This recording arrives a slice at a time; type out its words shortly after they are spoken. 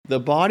The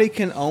body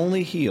can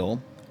only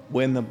heal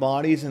when the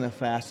body's in a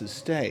fasted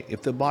state.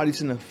 If the body's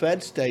in a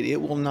fed state,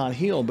 it will not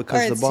heal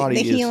because the body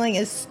the healing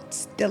is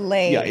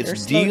delayed. Yeah,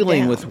 it's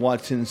dealing with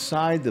what's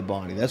inside the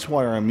body. That's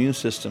why our immune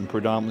system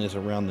predominantly is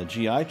around the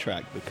GI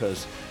tract,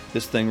 because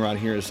this thing right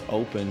here is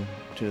open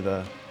to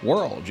the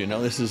world. You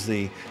know, this is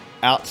the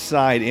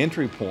outside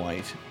entry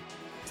point.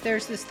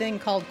 There's this thing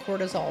called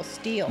cortisol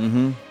steal.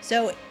 Mm-hmm.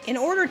 So in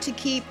order to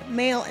keep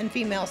male and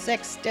female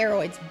sex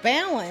steroids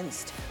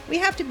balanced, we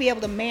have to be able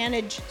to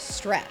manage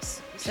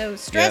stress. So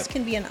stress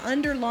can be an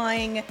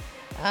underlying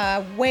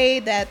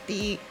way that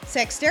the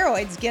sex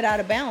steroids get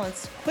out of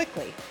balance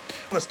quickly.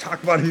 Let's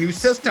talk about a new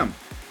system.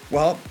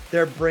 Well,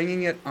 they're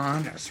bringing it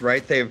on us,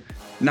 right? They've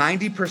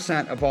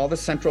 90% of all the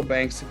central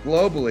banks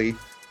globally,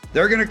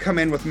 they're going to come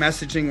in with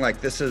messaging like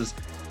this is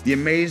the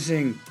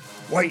amazing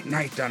white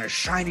knight on a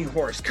shiny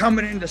horse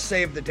coming in to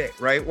save the day,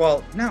 right?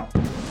 Well, no.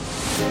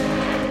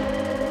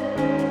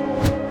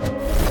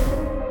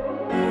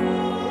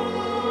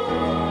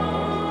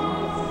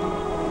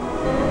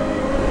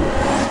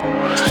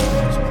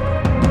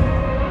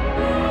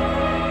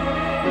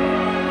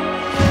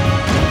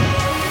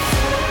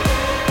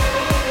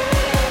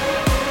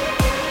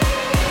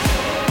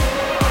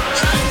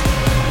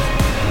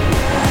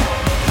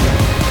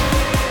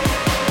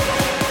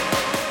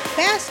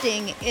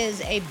 Fasting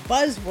is a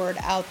buzzword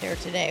out there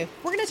today.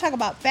 We're going to talk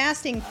about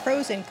fasting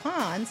pros and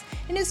cons,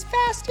 and is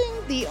fasting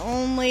the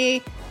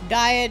only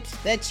diet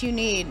that you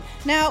need?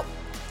 Now,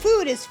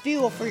 food is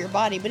fuel for your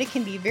body, but it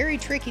can be very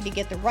tricky to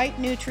get the right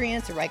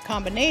nutrients, the right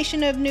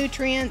combination of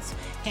nutrients,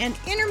 and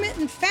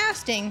intermittent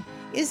fasting,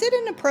 is it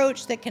an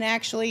approach that can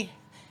actually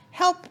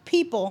help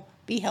people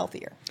be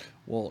healthier?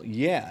 Well,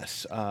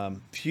 yes.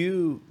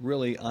 Few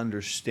really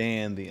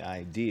understand the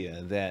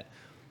idea that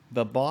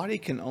the body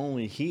can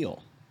only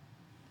heal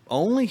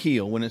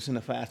when it's in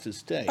a fasted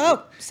state.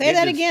 Oh, say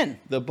that again.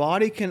 The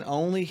body can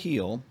only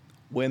heal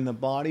when the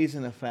body's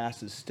in a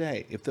fasted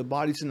state. If the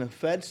body's in a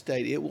fed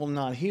state, it will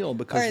not heal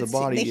because the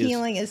body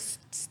healing is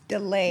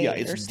delayed. Yeah,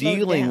 it's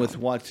dealing with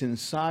what's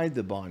inside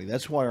the body.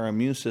 That's why our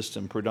immune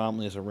system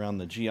predominantly is around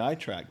the GI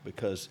tract,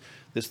 because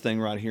this thing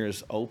right here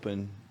is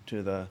open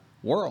to the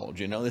world.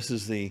 You know, this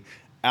is the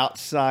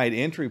outside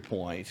entry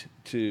point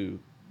to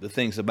the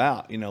things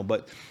about, you know,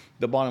 but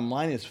the bottom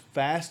line is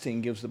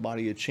fasting gives the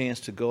body a chance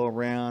to go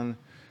around,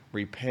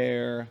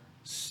 repair,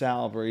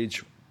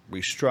 salvage,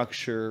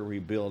 restructure,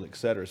 rebuild,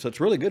 etc. So it's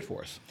really good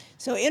for us.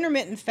 So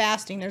intermittent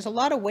fasting, there's a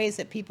lot of ways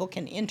that people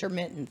can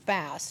intermittent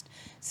fast.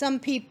 Some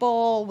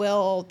people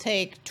will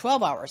take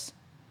 12 hours.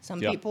 Some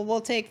people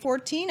will take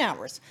 14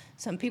 hours.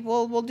 Some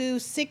people will do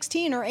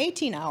 16 or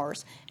 18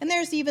 hours. And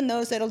there's even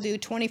those that'll do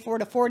 24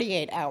 to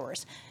 48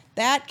 hours.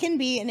 That can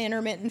be an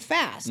intermittent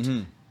fast.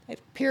 Mm-hmm.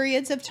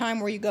 Periods of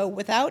time where you go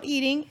without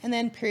eating, and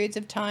then periods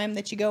of time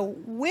that you go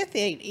with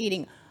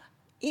eating.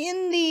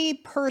 In the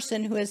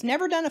person who has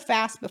never done a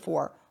fast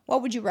before,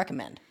 what would you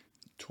recommend?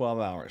 12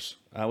 hours.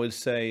 I would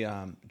say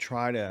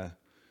try to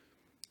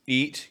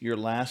eat your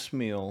last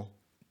meal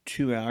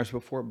 2 hours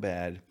before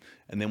bed,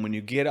 and then when you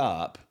get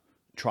up,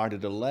 try to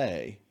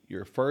delay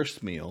your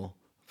first meal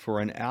for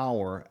an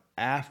hour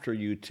after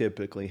you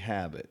typically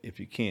have it, if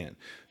you can.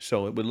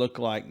 So it would look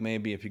like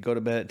maybe if you go to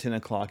bed at 10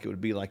 o'clock, it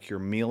would be like your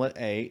meal at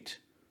 8,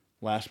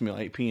 last meal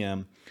 8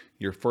 p.m.,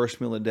 your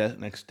first meal the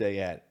next day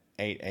at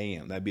 8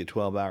 a.m. That'd be a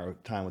 12-hour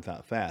time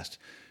without fast.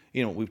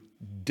 You know, we've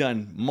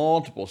done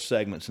multiple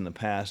segments in the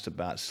past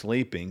about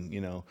sleeping.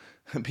 You know,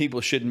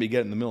 people shouldn't be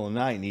getting in the middle of the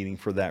night and eating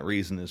for that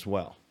reason as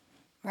well.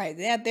 Right.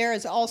 There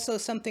is also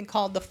something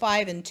called the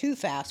 5 and 2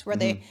 fast, where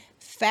they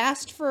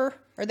fast or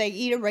they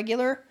eat a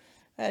regular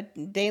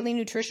daily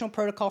nutritional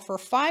protocol for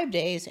 5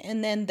 days,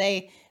 and then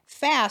they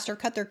fast or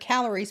cut their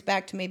calories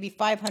back to maybe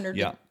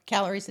 500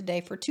 calories a day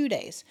for 2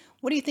 days.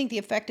 What do you think the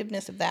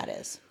effectiveness of that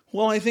is?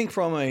 Well, I think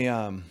from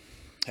a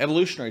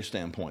evolutionary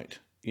standpoint,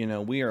 you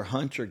know, we are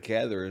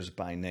hunter-gatherers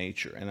by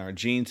nature, and our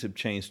genes have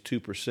changed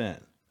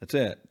 2%. That's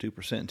it,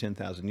 2% in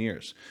 10,000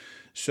 years.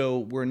 So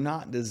we're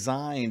not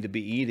designed to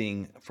be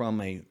eating from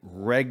a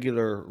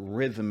regular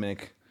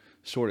rhythmic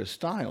sort of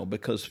style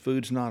because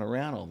food's not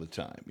around all the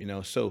time, you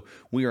know. So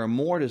we are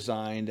more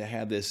designed to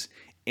have this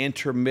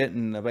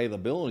intermittent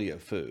availability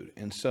of food.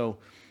 And so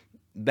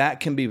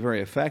that can be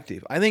very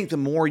effective. I think the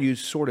more you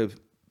sort of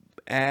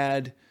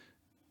add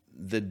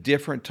the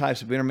different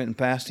types of intermittent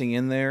fasting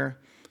in there,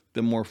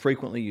 the more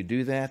frequently you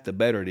do that, the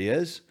better it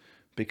is,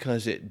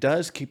 because it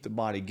does keep the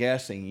body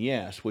guessing,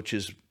 yes, which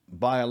is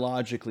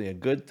biologically a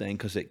good thing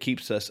because it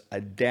keeps us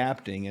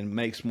adapting and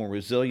makes more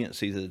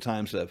resiliency to the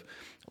times of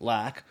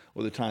lack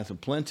or the times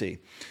of plenty,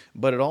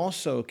 but it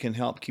also can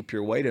help keep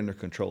your weight under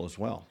control as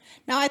well.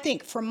 Now, I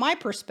think from my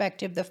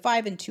perspective, the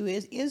 5 and 2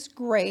 is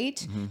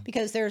great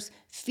because there's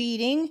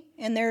feeding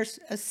and there's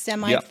a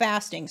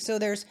semi-fasting. So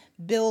there's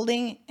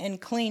building and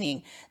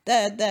cleaning.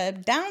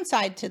 The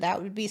downside to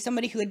that would be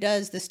somebody who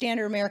does the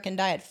standard American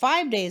diet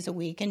 5 days a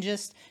week and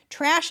just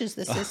trashes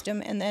the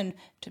system and then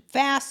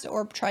fasts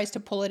or tries to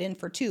pull it in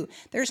for 2.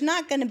 There's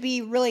not going to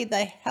be really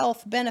the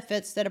health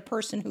benefits that a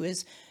person who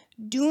is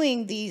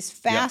doing these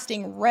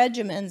fasting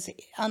regimens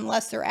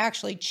unless they're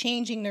actually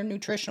changing their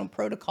nutritional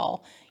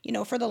protocol,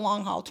 for the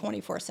long haul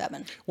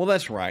 24/7. Well,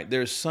 that's right.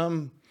 There's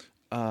some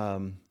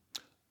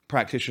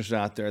practitioners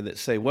out there that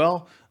say,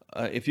 well,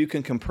 if you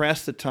can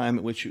compress the time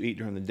at which you eat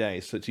during the day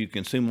so that you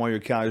consume all your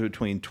calories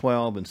between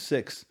 12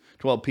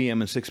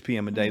 p.m. and 6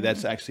 p.m. a day,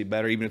 that's actually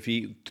better, even if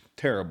you eat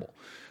terrible.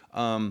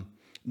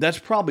 That's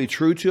probably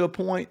true to a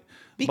point.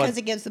 Because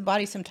it gives the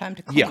body some time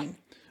to clean. Yeah,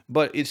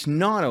 but it's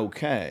not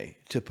okay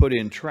to put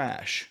in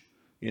trash.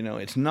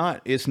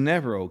 It's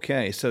never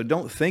okay. So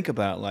don't think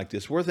about it like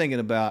this. We're thinking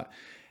about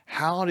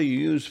how to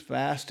use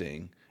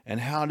fasting and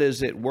how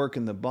does it work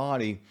in the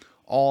body,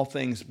 all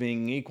things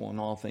being equal and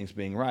all things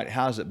being right.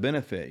 How does it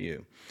benefit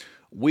you?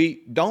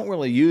 We don't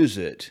really use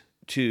it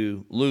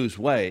to lose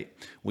weight.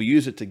 We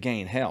use it to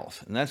gain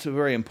health. And that's a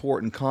very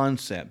important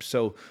concept.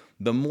 So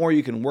the more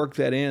you can work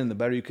that in, the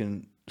better you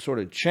can sort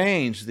of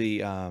change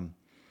the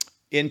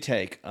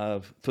intake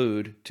of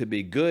food to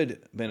be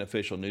good,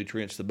 beneficial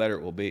nutrients, the better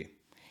it will be.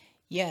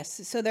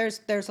 Yes. So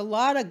there's a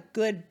lot of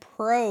good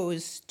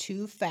pros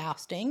to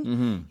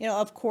fasting.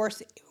 Of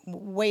course,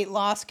 weight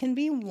loss can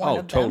be one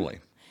of them. Totally.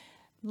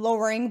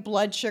 Lowering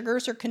blood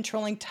sugars or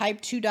controlling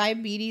type 2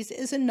 diabetes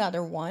is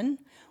another one.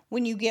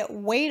 When you get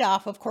weight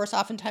off, of course,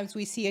 oftentimes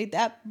we see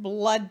that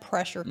blood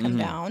pressure come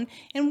down.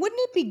 And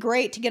wouldn't it be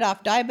great to get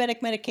off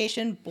diabetic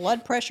medication,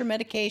 blood pressure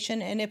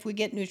medication, and if we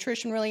get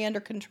nutrition really under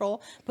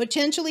control,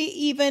 potentially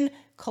even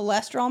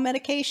cholesterol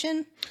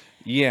medication?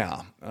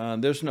 Yeah,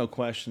 there's no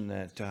question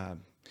that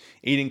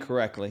eating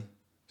correctly,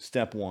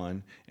 step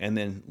one, and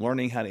then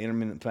learning how to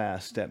intermittent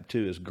fast, step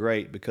two, is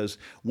great, because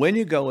when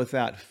you go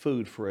without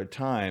food for a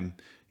time,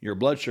 your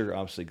blood sugar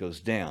obviously goes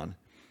down.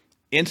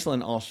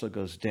 Insulin also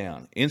goes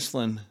down.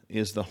 Insulin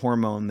is the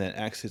hormone that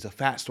acts as a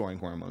fat storing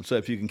hormone. So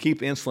if you can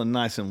keep insulin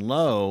nice and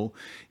low,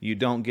 you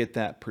don't get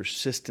that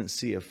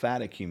persistency of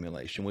fat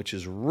accumulation, which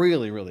is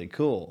really, really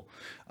cool.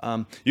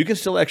 You can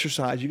still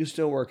exercise, you can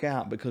still work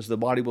out, because the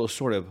body will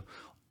sort of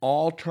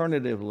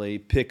alternatively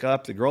pick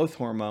up the growth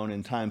hormone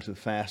in times of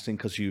fasting,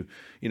 because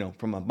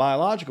from a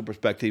biological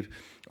perspective,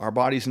 our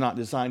body's not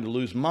designed to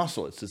lose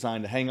muscle. It's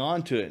designed to hang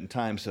on to it in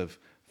times of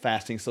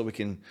fasting so we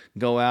can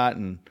go out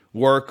and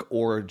work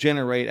or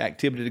generate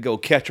activity to go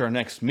catch our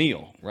next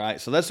meal, right?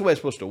 So that's the way it's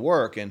supposed to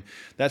work. And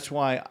that's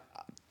why,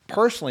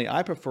 personally,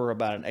 I prefer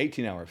about an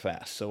 18-hour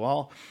fast. So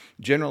I'll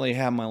generally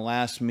have my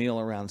last meal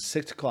around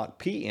 6 o'clock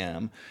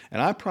p.m.,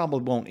 and I probably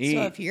won't eat.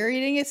 So if you're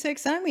eating at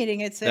 6, I'm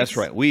eating at 6. That's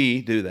right.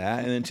 We do that.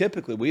 And then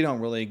typically we don't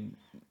really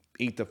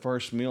eat the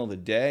first meal of the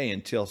day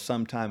until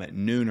sometime at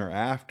noon or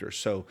after.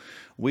 So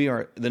we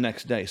are the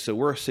next day. So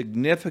we're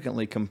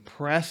significantly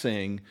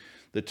compressing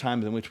the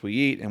times in which we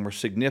eat, and we're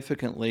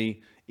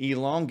significantly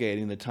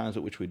elongating the times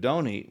at which we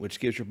don't eat, which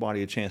gives your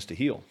body a chance to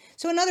heal.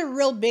 So another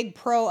real big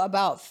pro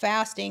about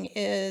fasting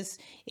is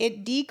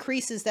it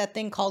decreases that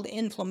thing called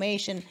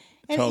inflammation.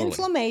 And Totally.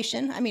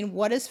 Inflammation,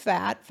 what is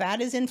fat? Fat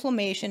is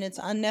inflammation. It's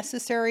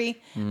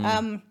unnecessary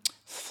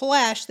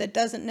flesh that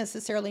doesn't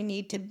necessarily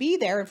need to be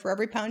there. And for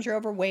every pound you're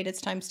overweight,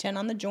 it's times 10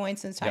 on the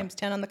joints and times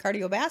 10 on the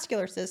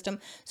cardiovascular system.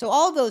 So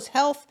all those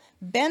health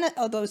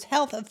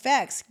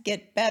effects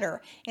get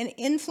better, and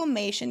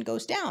inflammation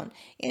goes down.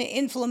 And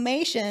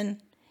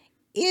inflammation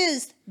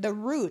is the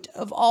root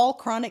of all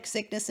chronic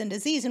sickness and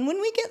disease. And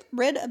when we get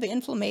rid of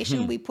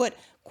inflammation, we put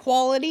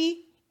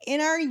quality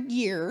in our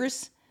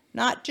years,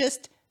 not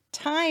just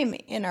time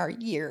in our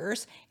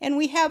years, and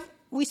we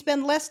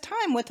spend less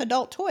time with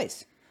adult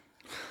toys.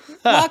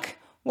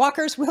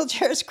 Walkers,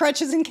 wheelchairs,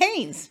 crutches, and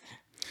canes.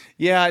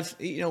 Yeah, it's,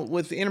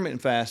 with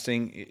intermittent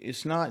fasting,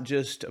 it's not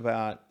just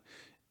about,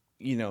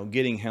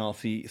 getting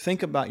healthy.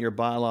 Think about your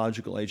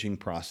biological aging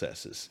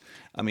processes.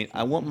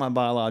 I want my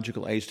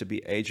biological age to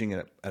be aging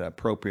at an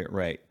appropriate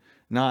rate,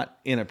 not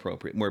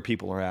inappropriate, where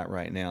people are at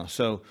right now.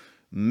 So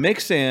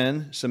mix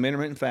in some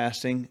intermittent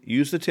fasting,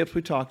 use the tips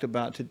we talked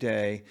about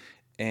today,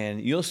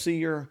 and you'll see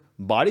your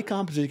body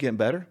composition get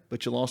better,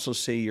 but you'll also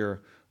see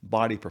your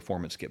body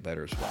performance get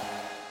better as well.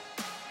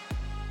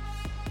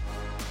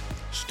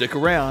 Stick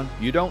around.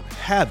 You don't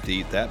have to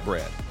eat that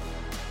bread.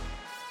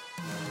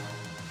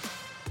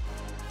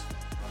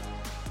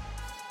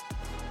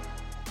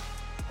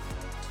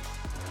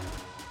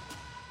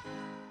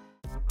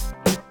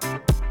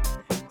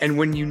 And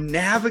when you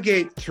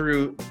navigate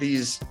through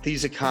these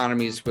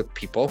economies with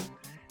people,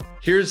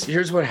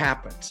 here's what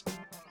happens.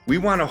 We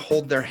want to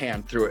hold their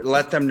hand through it,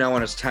 let them know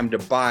when it's time to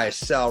buy,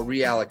 sell,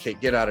 reallocate,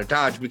 get out of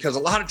Dodge. Because a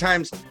lot of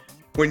times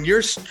when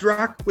you're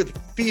struck with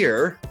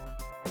fear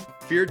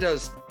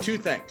does two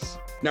things.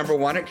 Number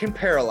one, it can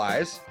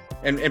paralyze,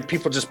 and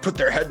people just put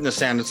their head in the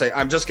sand and say,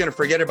 I'm just going to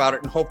forget about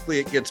it and hopefully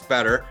it gets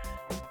better.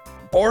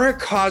 Or it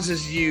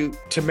causes you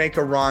to make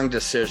a wrong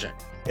decision.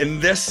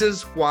 And this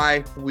is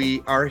why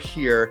we are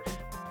here,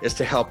 is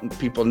to help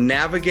people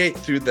navigate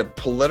through the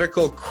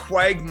political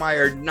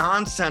quagmire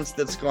nonsense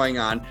that's going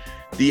on,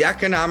 the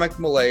economic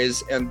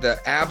malaise, and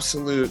the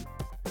absolute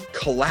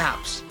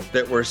collapse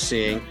that we're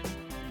seeing.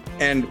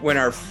 And when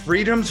our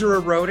freedoms are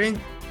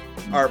eroding,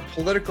 our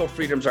political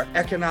freedoms, our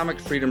economic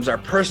freedoms, our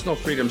personal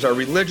freedoms, our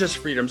religious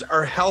freedoms,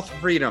 our health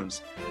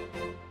freedoms.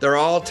 They're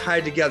all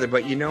tied together.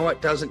 But you know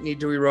what doesn't need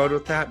to erode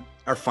with that?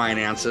 Our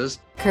finances.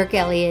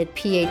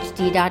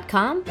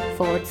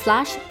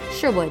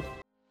 KirkElliottPhD.com/Sherwood.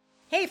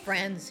 Hey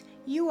friends,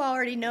 you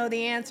already know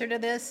the answer to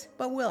this,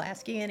 but we'll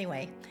ask you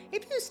anyway.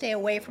 If you stay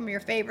away from your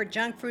favorite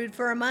junk food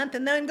for a month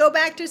and then go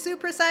back to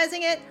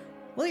supersizing it,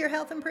 will your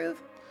health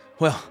improve?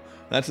 Well,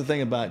 that's the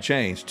thing about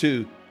change.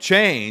 To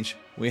change,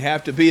 we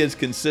have to be as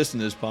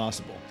consistent as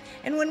possible.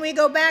 And when we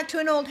go back to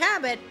an old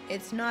habit,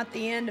 it's not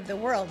the end of the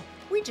world.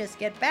 We just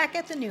get back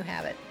at the new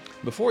habit.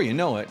 Before you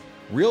know it,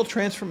 real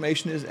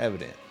transformation is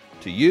evident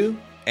to you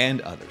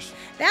and others.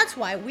 That's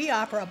why we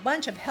offer a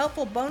bunch of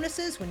helpful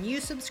bonuses when you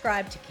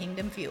subscribe to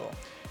Kingdom Fuel.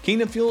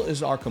 Kingdom Fuel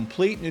is our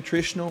complete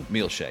nutritional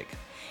meal shake.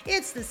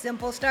 It's the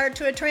simple start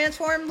to a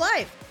transformed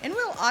life, and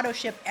we'll auto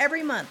ship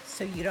every month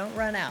so you don't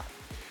run out.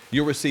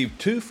 You'll receive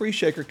 2 free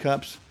shaker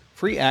cups,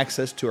 free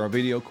access to our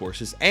video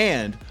courses,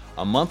 and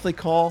a monthly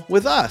call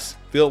with us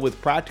filled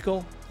with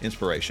practical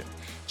inspiration.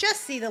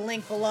 Just see the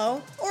link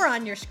below or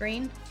on your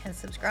screen and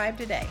subscribe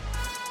today.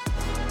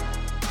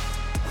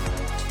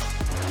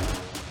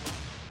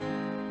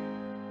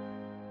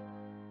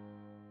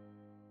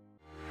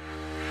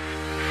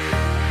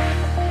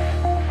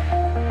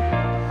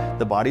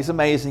 The body's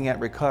amazing at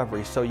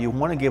recovery, so you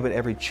want to give it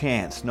every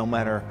chance, no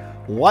matter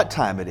what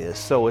time it is.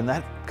 So in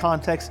that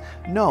context,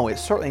 no,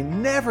 it's certainly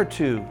never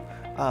too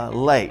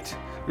late.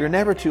 You're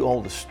never too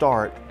old to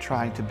start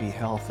trying to be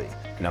healthy.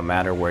 No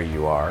matter where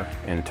you are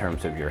in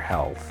terms of your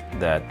health,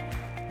 that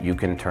you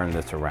can turn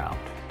this around.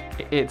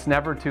 It's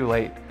never too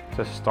late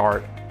to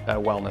start a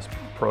wellness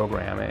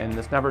program, and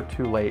it's never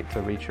too late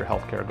to reach your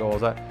healthcare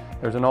goals.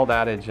 There's an old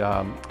adage,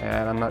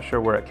 and I'm not sure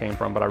where it came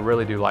from, but I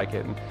really do like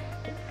it. And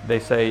they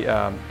say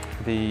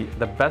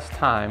the best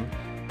time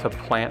to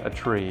plant a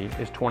tree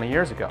is 20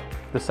 years ago.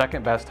 The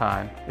second best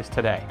time is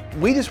today.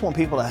 We just want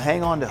people to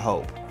hang on to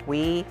hope.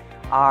 We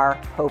are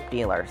hope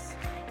dealers.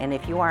 And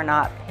if you are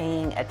not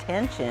paying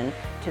attention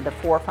to the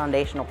 4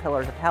 foundational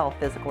pillars of health,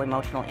 physical,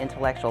 emotional,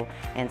 intellectual,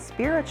 and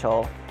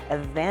spiritual,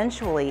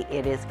 eventually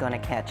it is going to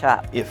catch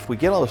up. If we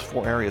get all those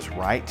 4 areas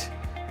right,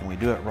 and we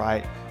do it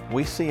right,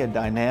 we see a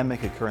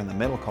dynamic occur in the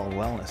middle called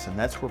wellness, and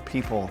that's where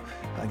people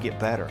get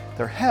better.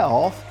 Their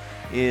health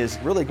is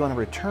really going to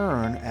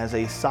return as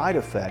a side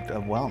effect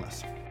of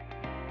wellness.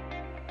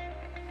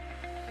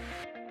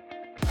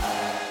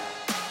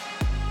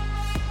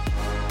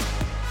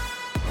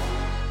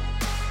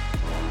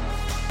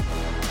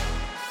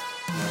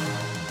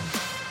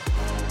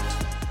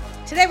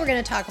 Today we're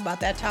going to talk about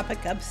that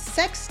topic of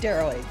sex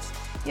steroids.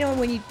 You know,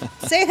 when you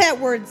say that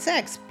word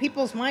sex,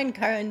 people's mind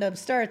kind of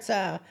starts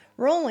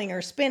rolling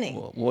or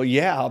spinning. Well,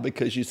 yeah,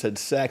 because you said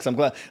sex. I'm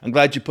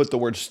glad you put the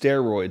word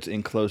steroids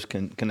in close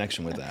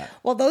connection with that.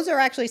 Well, those are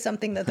actually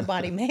something that the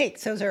body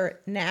makes. Those are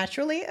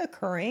naturally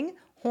occurring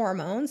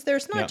hormones.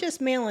 There's not just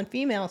male and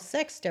female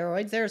sex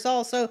steroids. There's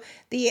also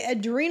the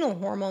adrenal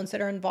hormones that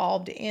are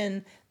involved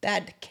in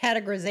that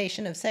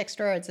categorization of sex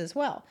steroids as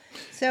well.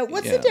 So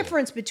what's the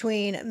difference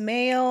between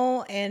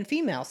male and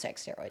female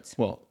sex steroids?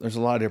 Well, there's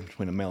a lot of difference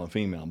between a male and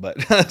female,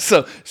 but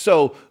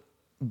so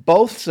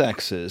both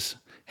sexes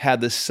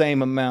have the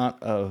same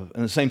amount of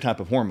and the same type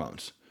of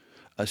hormones.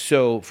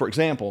 So, for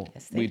example,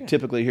 we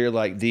typically hear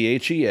like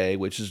DHEA,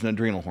 which is an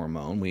adrenal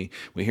hormone. We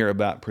hear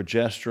about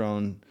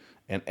progesterone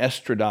and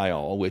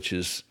estradiol, which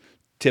is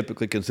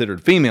typically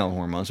considered female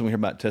hormones, and we hear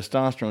about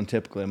testosterone,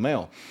 typically a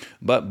male.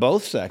 But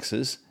both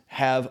sexes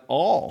have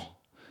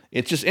all.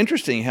 It's just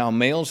interesting how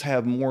males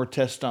have more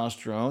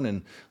testosterone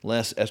and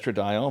less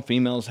estradiol.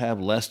 Females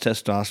have less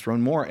testosterone,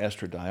 more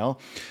estradiol.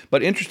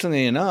 But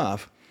interestingly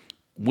enough,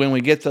 when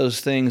we get those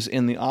things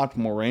in the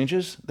optimal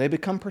ranges, they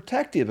become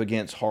protective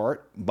against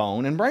heart,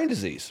 bone, and brain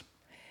disease.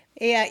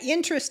 Yeah,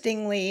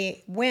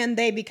 interestingly, when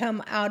they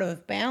become out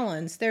of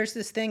balance, there's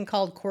this thing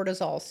called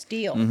cortisol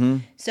steal. Mm-hmm.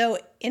 So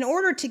in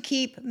order to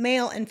keep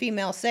male and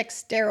female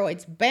sex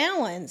steroids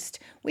balanced,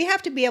 we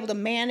have to be able to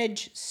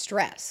manage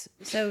stress.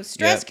 So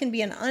stress can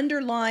be an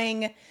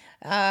underlying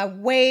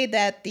way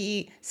that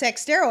the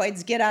sex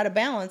steroids get out of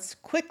balance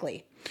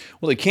quickly.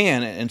 Well, they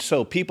can, and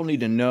so people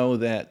need to know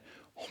that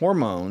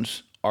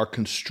hormones are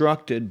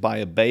constructed by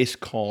a base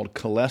called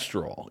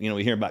cholesterol. You know,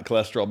 we hear about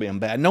cholesterol being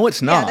bad. No,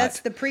 it's not. Yeah, that's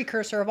the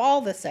precursor of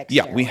all the sex steroids.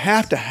 Yeah, we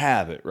have to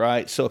have it,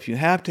 right? So if you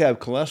have to have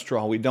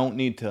cholesterol, we don't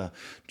need to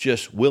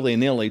just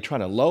willy-nilly try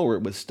to lower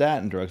it with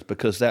statin drugs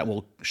because that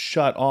will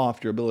shut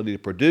off your ability to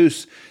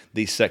produce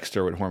these sex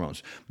steroid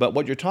hormones. But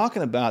what you're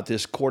talking about,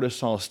 this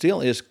cortisol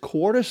steal, is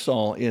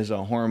cortisol is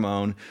a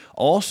hormone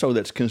also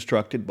that's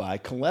constructed by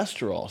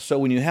cholesterol. So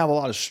when you have a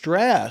lot of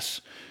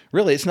stress,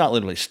 really, it's not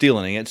literally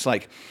stealing. It's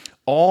like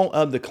all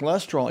of the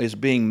cholesterol is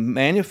being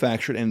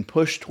manufactured and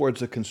pushed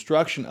towards the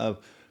construction of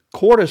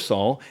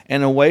cortisol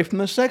and away from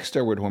the sex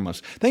steroid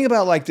hormones. Think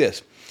about it like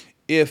this.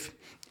 If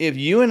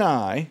you and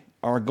I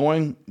are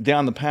going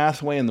down the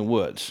pathway in the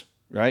woods,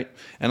 right?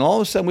 And all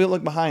of a sudden we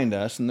look behind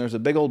us and there's a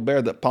big old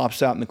bear that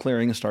pops out in the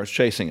clearing and starts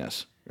chasing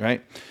us,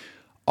 right?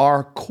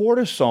 Our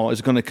cortisol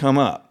is going to come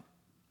up.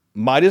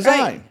 by design.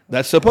 Right.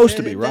 That's supposed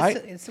to be, right?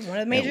 It's one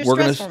of the major And we're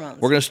stress gonna,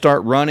 hormones. We're going to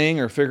start running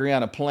or figuring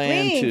out a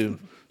plan Fleeing. to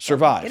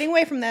survive. Getting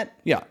away from that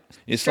Yeah,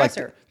 it's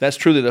stressor. like that's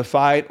truly the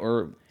fight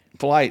or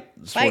flight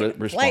sort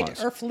of response.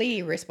 flight or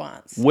flee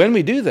response. When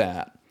we do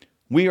that,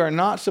 we are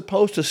not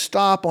supposed to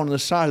stop on the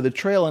side of the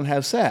trail and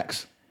have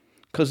sex,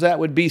 because that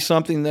would be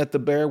something that the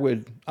bear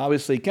would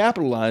obviously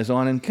capitalize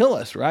on and kill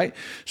us, right?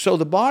 So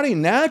the body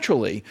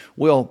naturally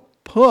will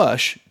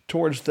push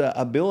towards the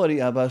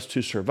ability of us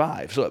to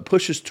survive. So it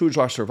pushes towards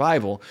our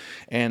survival,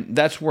 and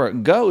that's where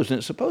it goes, and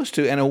it's supposed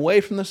to, and away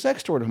from the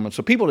sex steroid hormone.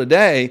 So people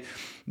today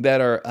that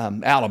are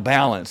out of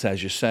balance,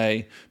 as you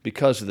say,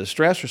 because of the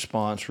stress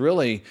response,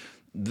 really,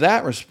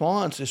 that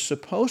response is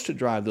supposed to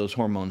drive those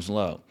hormones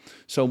low.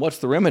 So what's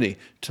the remedy?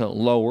 To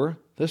lower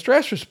the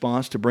stress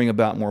response to bring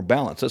about more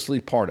balance. That's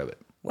the part of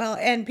it. Well,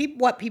 and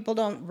what people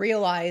don't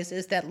realize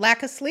is that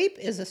lack of sleep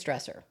is a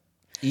stressor.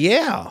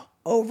 Yeah.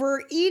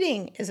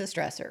 Overeating is a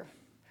stressor.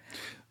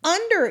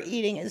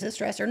 Undereating is a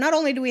stressor. Not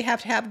only do we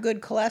have to have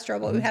good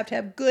cholesterol, but we have to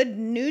have good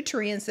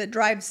nutrients that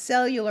drive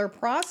cellular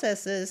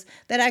processes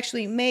that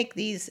actually make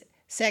these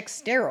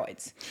sex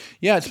steroids.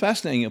 Yeah, it's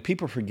fascinating.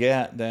 People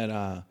forget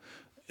that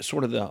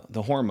sort of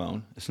the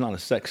hormone, it's not a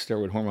sex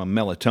steroid hormone,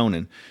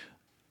 melatonin.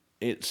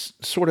 It's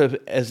sort of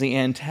as the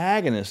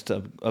antagonist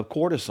of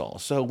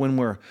cortisol. So when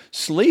we're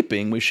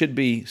sleeping, we should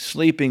be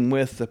sleeping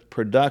with the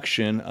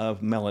production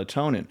of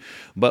melatonin.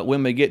 But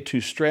when we get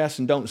too stressed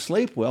and don't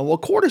sleep well,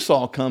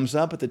 cortisol comes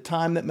up at the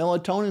time that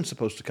melatonin is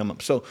supposed to come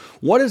up. So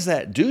what does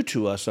that do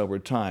to us over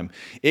time?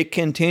 It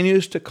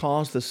continues to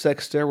cause the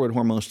sex steroid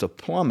hormones to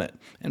plummet.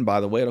 And by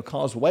the way, it'll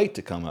cause weight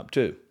to come up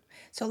too.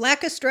 So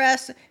lack of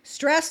stress,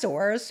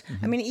 stressors.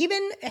 I mean,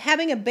 even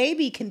having a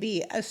baby can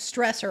be a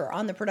stressor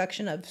on the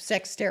production of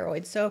sex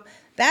steroids. So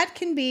that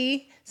can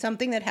be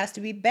something that has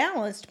to be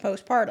balanced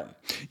postpartum.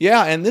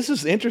 Yeah, and this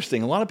is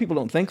interesting. A lot of people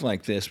don't think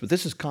like this, but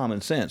this is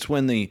common sense.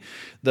 When the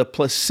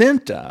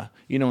placenta,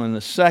 in the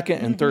second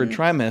and third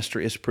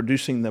trimester is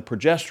producing the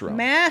progesterone.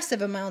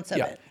 Massive amounts of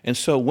it. And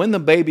so when the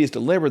baby is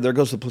delivered, there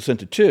goes the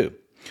placenta too.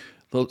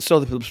 So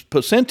the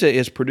placenta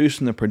is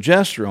producing the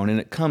progesterone and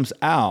it comes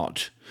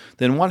out.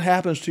 Then what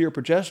happens to your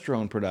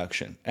progesterone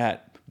production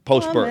at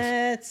post-birth?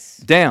 Plummets.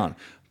 Down.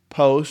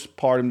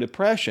 Postpartum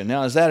depression.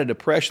 Now, is that a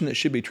depression that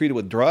should be treated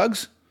with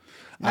drugs?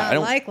 Not I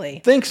don't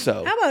likely. think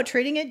so. How about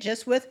treating it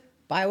just with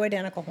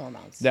bioidentical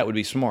hormones? That would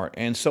be smart.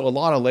 And so a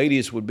lot of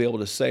ladies would be able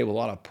to save a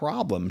lot of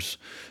problems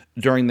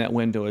during that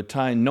window of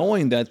time,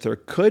 knowing that there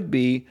could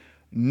be,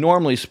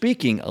 normally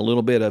speaking, a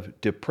little bit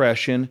of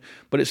depression,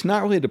 but it's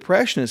not really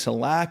depression, it's a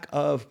lack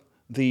of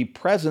the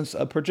presence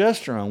of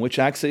progesterone, which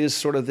actually is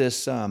sort of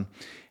this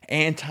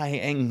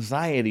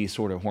anti-anxiety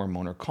sort of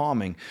hormone or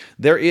calming.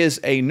 There is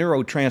a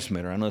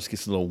neurotransmitter, I know this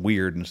gets a little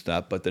weird and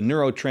stuff, but the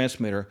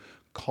neurotransmitter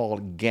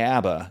called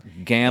GABA,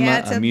 it's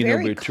a very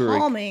aminobutyric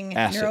calming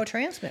acid.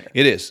 neurotransmitter.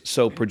 It is.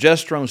 So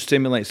progesterone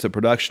stimulates the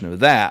production of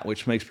that,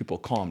 which makes people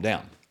calm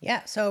down.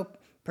 Yeah, so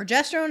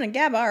progesterone and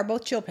GABA are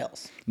both chill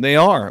pills. They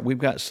are. We've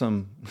got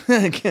some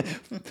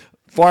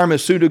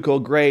pharmaceutical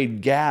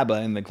grade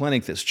GABA in the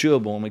clinic that's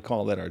chewable, and we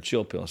call that our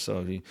chill pill.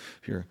 So if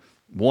you're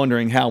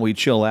wondering how we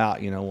chill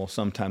out, we'll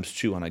sometimes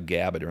chew on a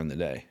GABA during the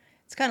day.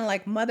 It's kind of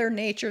like Mother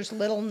Nature's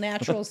little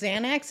natural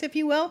Xanax, if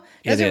you will.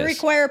 It Doesn't is.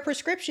 require a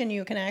prescription.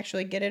 You can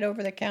actually get it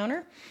over the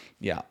counter.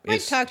 Yeah.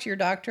 Might talk to your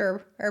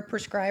doctor or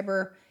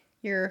prescriber,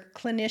 your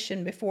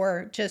clinician,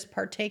 before just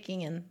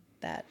partaking in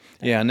that.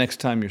 Yeah,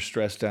 next time you're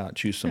stressed out,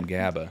 choose some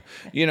GABA.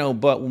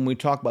 But when we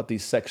talk about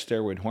these sex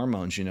steroid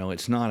hormones,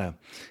 it's not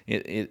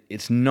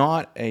it's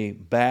not a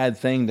bad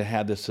thing to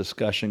have this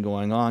discussion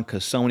going on,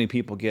 because so many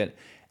people get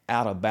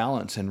out of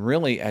balance. And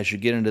really, as you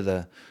get into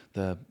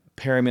the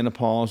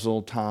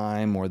perimenopausal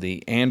time or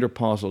the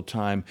andropausal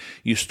time,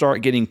 you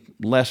start getting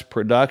less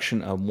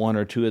production of one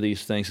or two of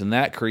these things, and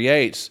that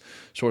creates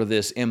sort of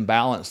this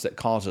imbalance that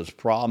causes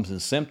problems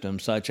and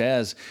symptoms such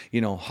as,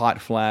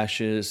 hot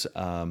flashes,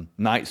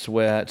 night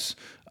sweats,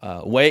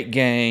 weight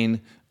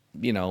gain,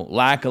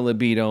 lack of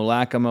libido,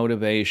 lack of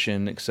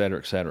motivation, et cetera,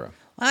 et cetera.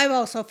 I've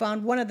also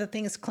found one of the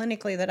things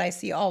clinically that I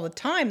see all the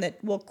time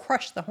that will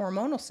crush the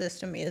hormonal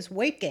system is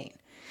weight gain.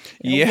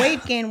 Yeah.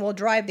 Weight gain will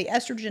drive the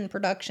estrogen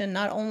production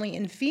not only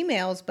in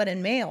females but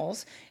in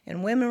males,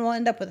 and women will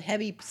end up with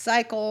heavy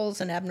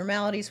cycles and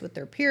abnormalities with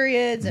their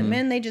periods, and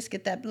men, they just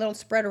get that little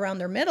spread around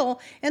their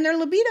middle, and their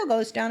libido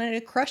goes down, and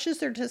it crushes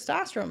their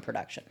testosterone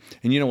production.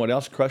 And you know what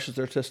else crushes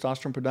their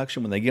testosterone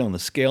production? When they get on the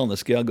scale and the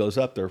scale goes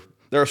up,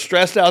 they're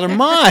stressed out of their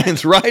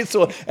minds, right?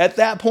 So at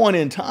that point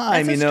in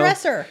time, That's a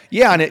stressor.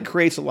 Yeah, and it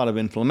creates a lot of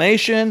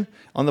inflammation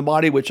on the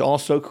body, which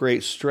also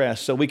creates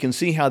stress. So we can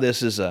see how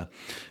this is a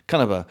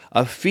kind of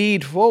a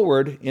feed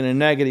forward in a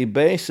negative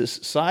basis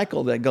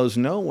cycle that goes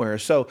nowhere.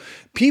 So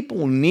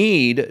people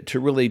need to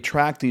really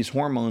track these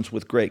hormones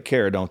with great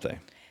care, don't they?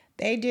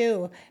 They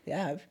do.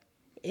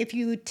 If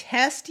you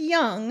test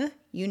young,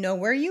 you know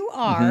where you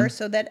are,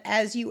 so that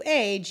as you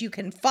age, you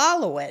can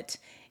follow it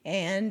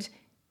and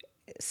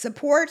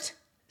support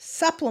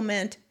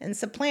supplement and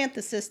supplant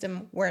the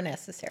system where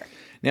necessary.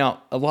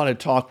 Now, a lot of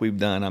talk we've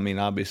done, I mean,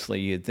 obviously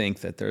you'd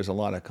think that there's a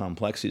lot of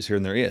complexities here,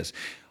 and there is.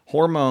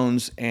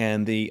 Hormones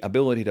and the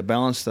ability to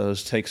balance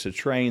those takes a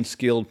trained,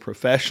 skilled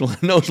professional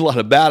who knows a lot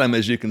about them,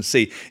 as you can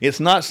see. It's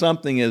not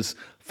something as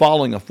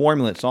following a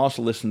formula, it's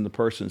also listening to the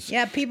person's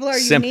people are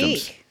symptoms.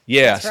 unique.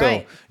 Yeah, That's so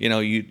right.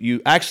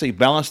 you actually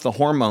balance the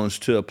hormones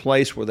to a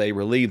place where they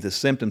relieve the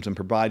symptoms and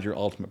provide your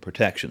ultimate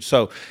protection.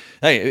 So,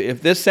 hey,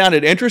 if this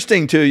sounded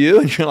interesting to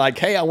you and you're like,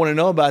 hey, I want to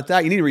know about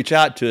that, you need to reach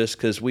out to us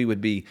because we would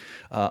be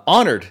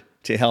honored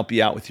to help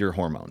you out with your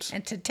hormones.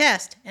 And to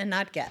test and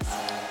not guess.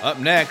 Up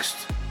next,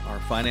 our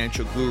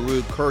financial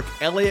guru, Kirk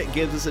Elliott,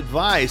 gives us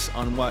advice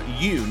on what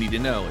you need to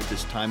know at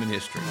this time in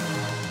history.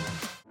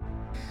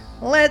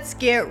 Let's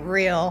get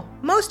real.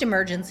 Most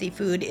emergency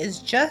food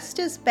is just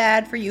as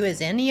bad for you as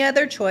any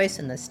other choice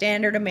in the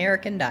standard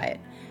American diet.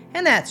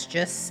 And that's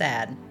just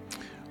sad.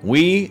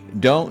 We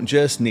don't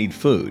just need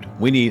food.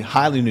 We need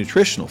highly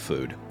nutritional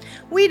food.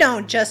 We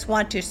don't just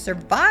want to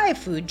survive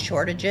food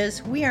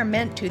shortages. We are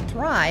meant to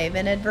thrive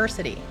in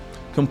adversity.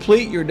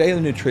 Complete your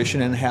daily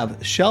nutrition and have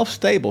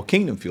shelf-stable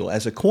Kingdom Fuel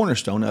as a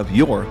cornerstone of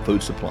your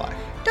food supply.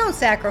 Don't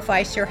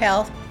sacrifice your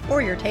health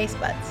or your taste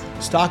buds.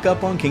 Stock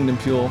up on Kingdom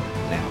Fuel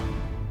now.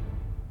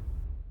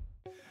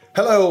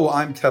 Hello,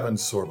 I'm Kevin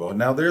Sorbo.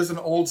 Now, there's an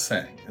old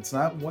saying, it's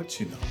not what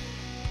you know,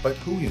 but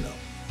who you know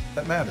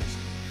that matters.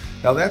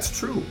 Now, that's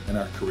true in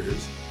our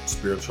careers,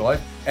 spiritual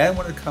life, and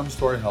when it comes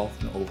to our health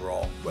and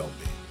overall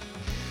well-being.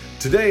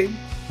 Today,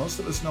 most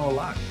of us know a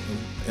lot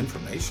of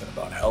information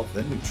about health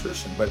and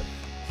nutrition, but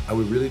are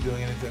we really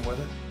doing anything with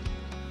it?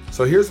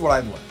 So here's what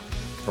I've learned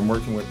from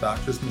working with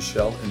Doctors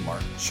Michelle and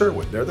Mark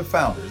Sherwood. They're the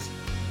founders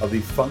of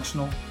the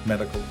Functional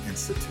Medical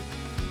Institute.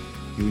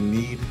 You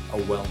need a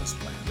wellness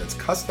plan that's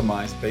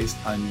customized based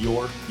on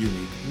your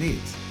unique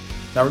needs.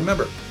 Now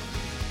remember,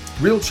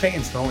 real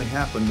change can only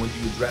happen when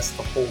you address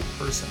the whole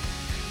person.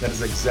 That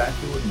is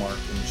exactly what Mark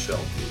and Michelle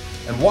do,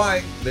 and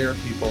why they are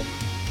people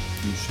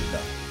you should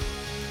know.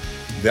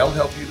 They'll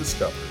help you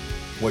discover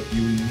what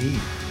you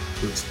need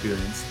to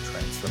experience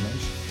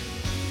transformation.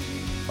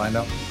 Find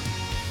out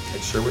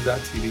at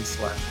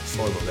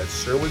Sherwood.tv/Sorbo. That's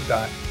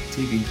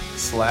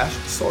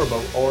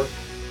Sherwood.tv/Sorbo, or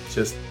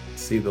just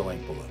see the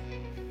link below.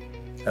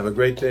 Have a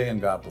great day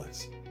and God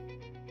bless.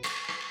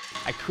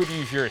 I could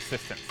use your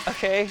assistance.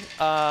 Okay,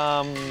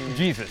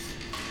 Jesus.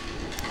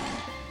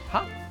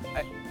 Huh?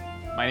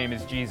 My name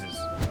is Jesus.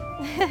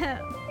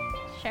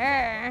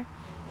 Sure.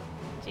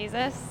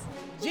 Jesus.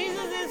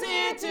 Jesus is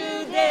here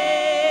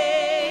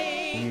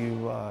today.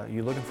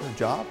 You looking for a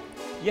job?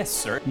 Yes,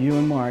 sir. You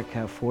and Mark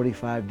have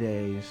 45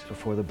 days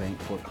before the bank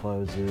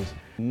forecloses.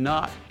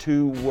 Not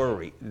to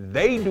worry.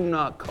 They do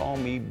not call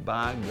me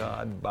by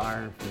God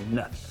Byron for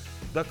nothing.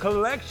 The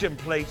collection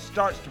plate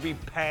starts to be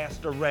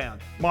passed around.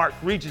 Mark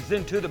reaches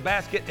into the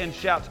basket and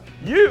shouts,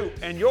 "You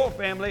and your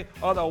family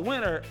are the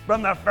winner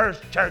from the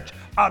First Church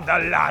of the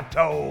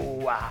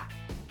Lotto."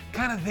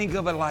 Kind of think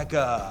of it like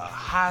a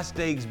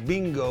high-stakes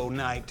bingo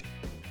night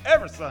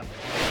every Sunday.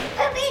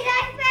 Poopy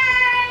diaper!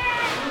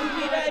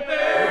 Poopy diaper!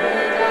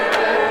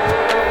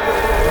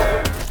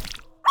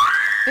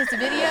 This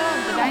video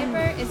of the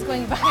diaper is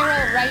going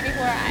viral right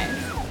before our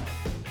eyes.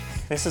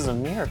 This is a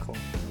miracle.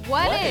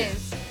 What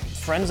is?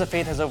 Friends of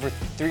Faith has over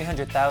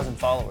 300,000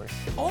 followers.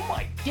 Oh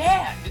my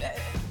dad!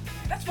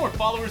 That's more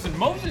followers than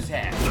Moses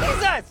had.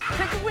 Jesus!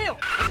 Take the wheel!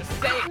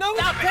 Just say it. No,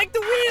 stop, take the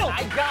wheel!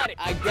 I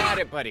got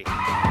it, buddy.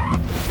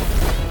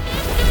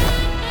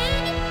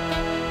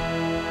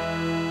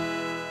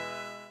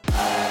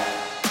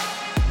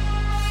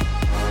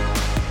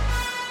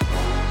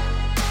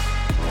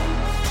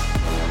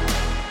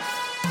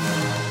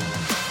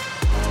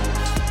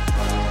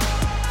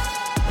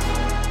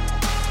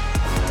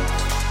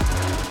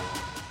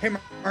 Hey,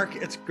 Mark,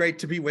 it's great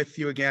to be with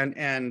you again.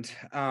 And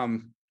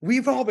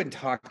we've all been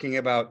talking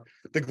about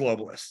the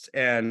globalists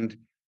and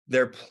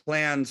their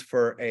plans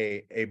for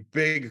a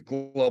big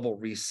global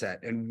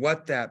reset and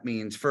what that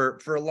means for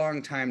a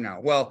long time now.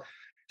 Well,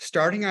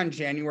 starting on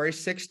January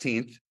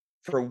 16th,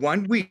 for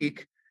 1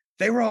 week,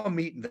 they were all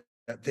meeting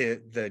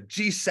the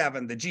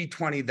G7, the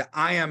G20, the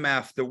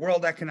IMF, the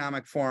World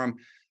Economic Forum.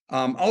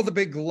 All the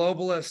big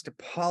globalist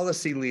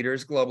policy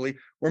leaders globally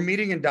were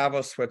meeting in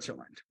Davos,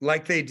 Switzerland,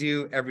 like they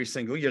do every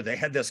single year. They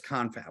had this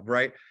confab,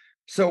 right?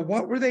 So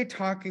what were they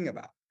talking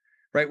about,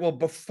 right? Well,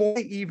 before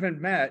they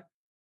even met,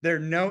 their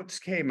notes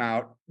came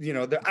out,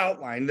 the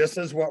outline. This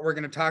is what we're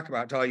going to talk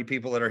about to all you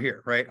people that are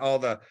here, right? All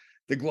the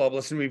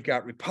globalists, and we've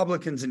got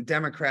Republicans and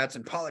Democrats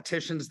and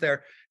politicians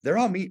there. They're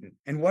all meeting.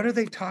 And what are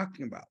they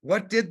talking about?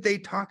 What did they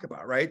talk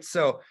about, right?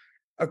 So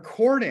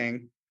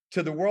according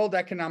to the World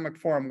Economic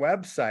Forum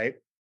website,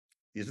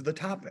 these are the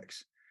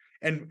topics.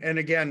 And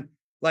again,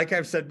 like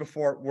I've said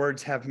before,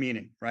 words have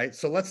meaning, right?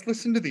 So let's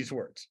listen to these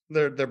words.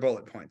 They're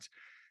bullet points.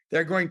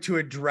 They're going to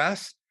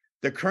address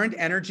the current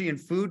energy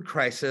and food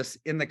crisis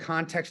in the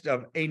context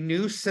of a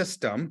new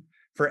system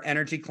for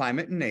energy,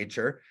 climate, and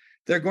nature.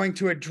 They're going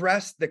to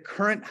address the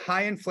current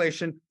high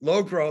inflation,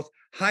 low growth,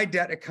 high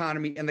debt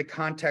economy in the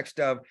context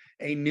of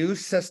a new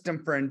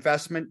system for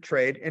investment,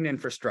 trade, and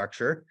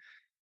infrastructure,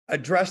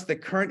 address the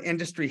current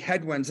industry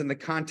headwinds in the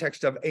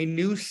context of a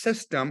new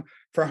system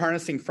for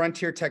harnessing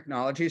frontier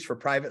technologies for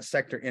private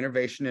sector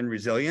innovation and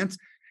resilience.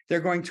 They're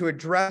going to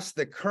address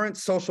the current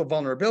social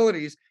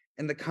vulnerabilities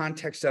in the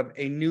context of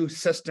a new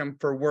system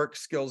for work,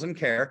 skills, and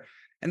care.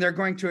 And they're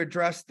going to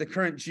address the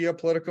current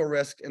geopolitical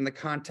risk in the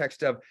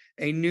context of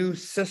a new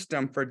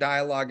system for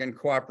dialogue and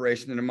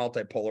cooperation in a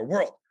multipolar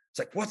world. It's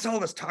like, what's all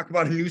this talk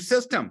about a new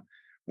system?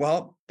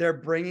 Well, they're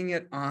bringing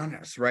it on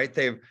us, right?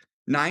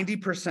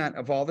 90%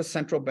 of all the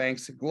central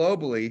banks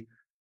globally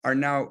are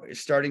now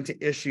starting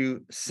to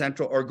issue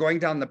central or going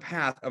down the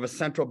path of a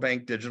central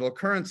bank digital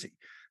currency.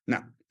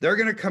 Now, they're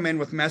going to come in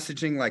with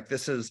messaging like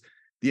this is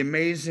the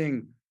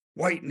amazing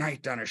white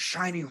knight on a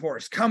shiny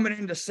horse coming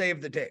in to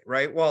save the day,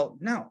 right? Well,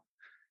 no,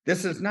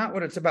 this is not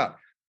what it's about.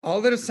 All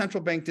that a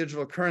central bank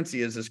digital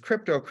currency is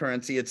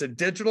cryptocurrency. It's a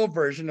digital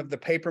version of the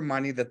paper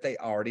money that they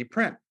already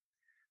print.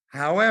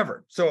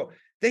 However, so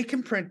they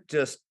can print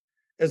just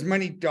as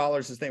many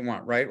dollars as they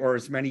want, right? Or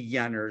as many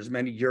yen or as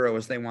many euro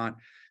as they want.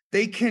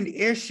 They can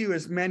issue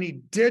as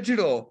many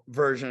digital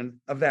version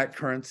of that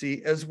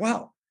currency as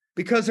well,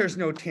 because there's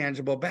no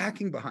tangible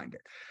backing behind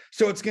it.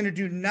 So it's going to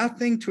do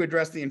nothing to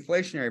address the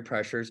inflationary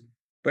pressures.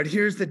 But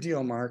here's the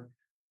deal, Mark.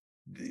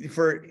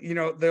 For,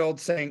 the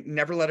old saying,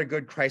 never let a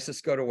good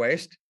crisis go to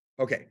waste.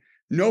 Okay.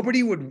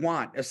 Nobody would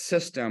want a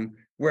system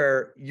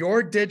where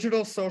your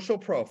digital social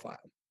profile,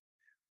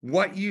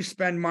 what you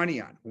spend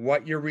money on,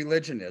 what your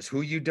religion is,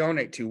 who you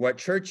donate to, what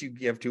church you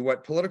give to,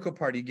 what political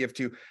party you give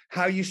to,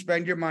 how you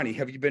spend your money,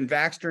 have you been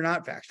vaxxed or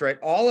not vaxxed, right?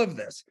 All of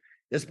this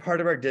is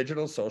part of our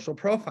digital social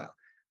profile.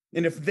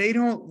 And if they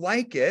don't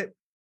like it,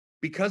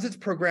 because it's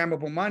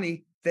programmable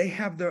money, they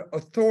have the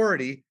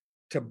authority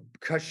to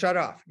shut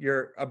off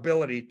your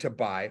ability to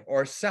buy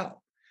or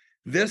sell.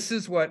 This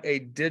is what a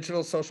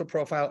digital social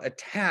profile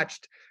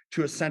attached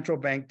to a central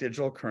bank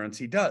digital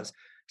currency does.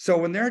 So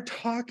when they're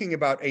talking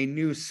about a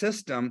new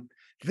system,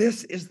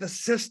 this is the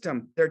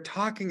system they're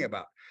talking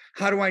about.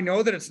 How do I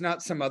know that it's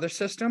not some other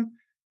system?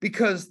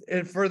 Because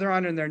further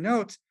on in their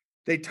notes,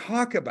 they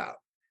talk about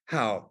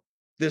how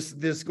this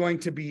is going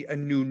to be a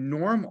new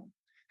normal,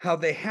 how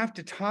they have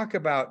to talk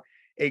about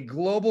a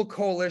global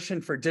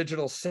coalition for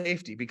digital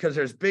safety, because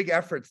there's big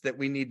efforts that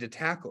we need to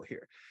tackle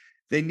here.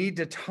 They need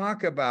to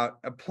talk about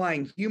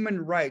applying human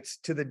rights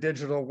to the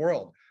digital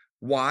world.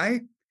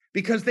 Why?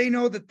 Because they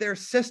know that their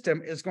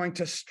system is going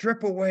to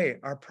strip away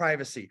our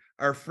privacy,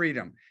 our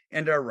freedom,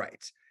 and our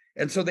rights.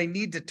 And so they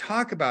need to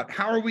talk about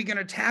how are we going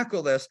to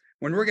tackle this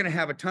when we're going to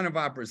have a ton of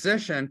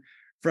opposition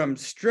from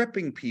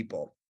stripping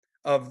people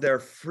of their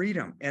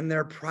freedom and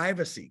their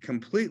privacy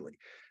completely.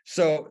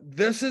 So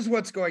this is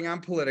what's going on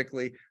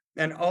politically.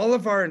 And all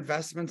of our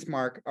investments,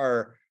 Mark,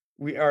 are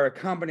a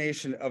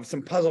combination of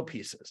some puzzle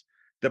pieces.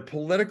 The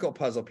political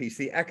puzzle piece,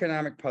 the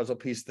economic puzzle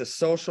piece, the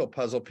social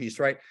puzzle piece,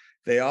 right?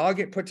 They all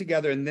get put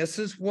together. And this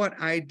is what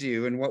I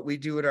do and what we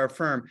do at our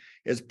firm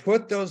is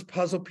put those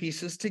puzzle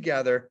pieces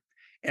together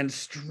and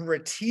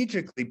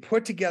strategically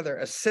put together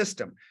a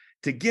system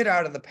to get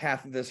out of the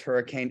path of this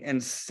hurricane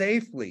and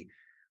safely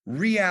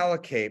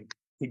reallocate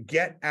to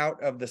get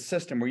out of the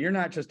system where you're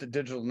not just a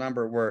digital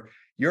number, where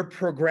your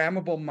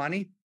programmable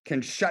money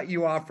can shut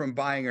you off from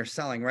buying or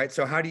selling, right?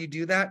 So how do you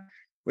do that?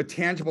 With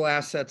tangible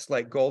assets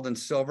like gold and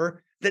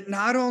silver that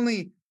not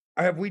only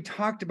have we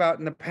talked about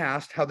in the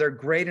past how they're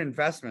great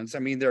investments. I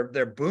mean,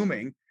 they're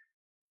booming,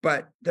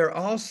 but they're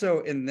also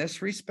in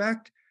this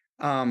respect,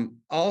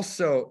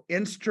 also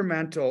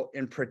instrumental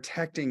in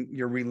protecting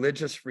your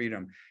religious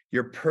freedom,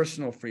 your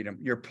personal freedom,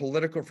 your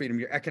political freedom,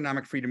 your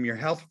economic freedom, your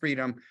health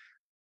freedom,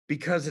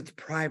 because it's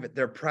private.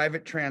 They're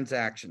private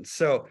transactions.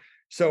 So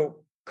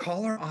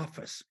call our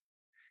office.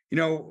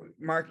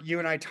 Mark, you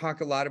and I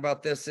talk a lot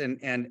about this,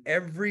 and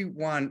every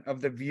one of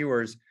the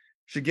viewers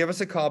should give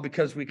us a call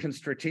because we can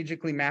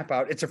strategically map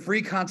out. It's a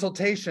free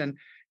consultation,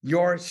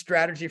 your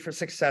strategy for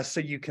success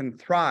so you can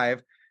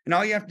thrive. And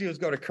all you have to do is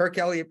go to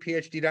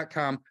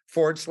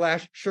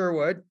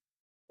kirkelliottphd.com/Sherwood,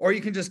 or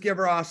you can just give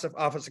our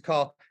office a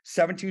call,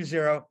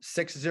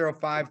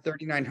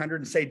 720-605-3900,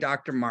 and say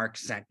Dr. Mark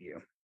sent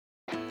you.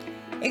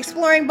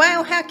 Exploring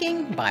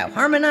biohacking,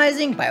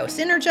 bioharmonizing,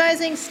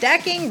 biosynergizing,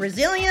 stacking,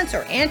 resilience,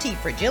 or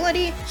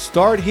anti-fragility?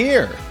 Start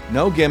here.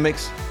 No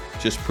gimmicks,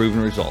 just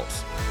proven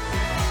results.